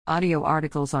Audio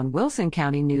articles on Wilson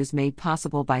County News made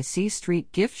possible by C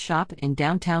Street Gift Shop in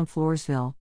downtown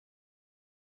Floresville.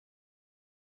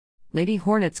 Lady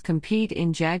Hornets compete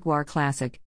in Jaguar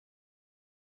Classic.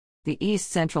 The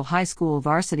East Central High School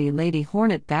varsity Lady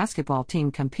Hornet basketball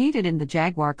team competed in the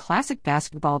Jaguar Classic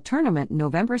basketball tournament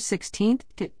November 16th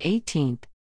to 18th.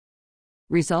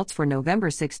 Results for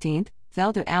November 16th: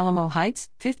 fell to Alamo Heights,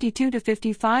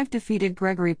 52-55, defeated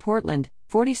Gregory Portland,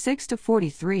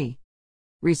 46-43.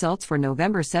 Results for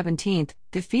November 17th: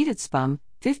 defeated Spum,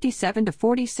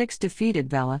 57-46, defeated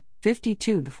Vela,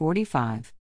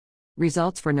 52-45.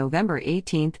 Results for November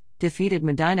 18th: defeated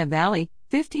Medina Valley,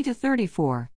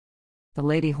 50-34. The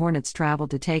Lady Hornets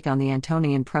traveled to take on the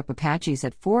Antonian Prep Apaches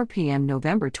at 4 p.m.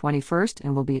 November 21st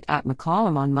and will be at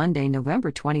McCollum on Monday,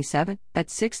 November 27th at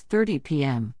 6:30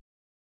 p.m.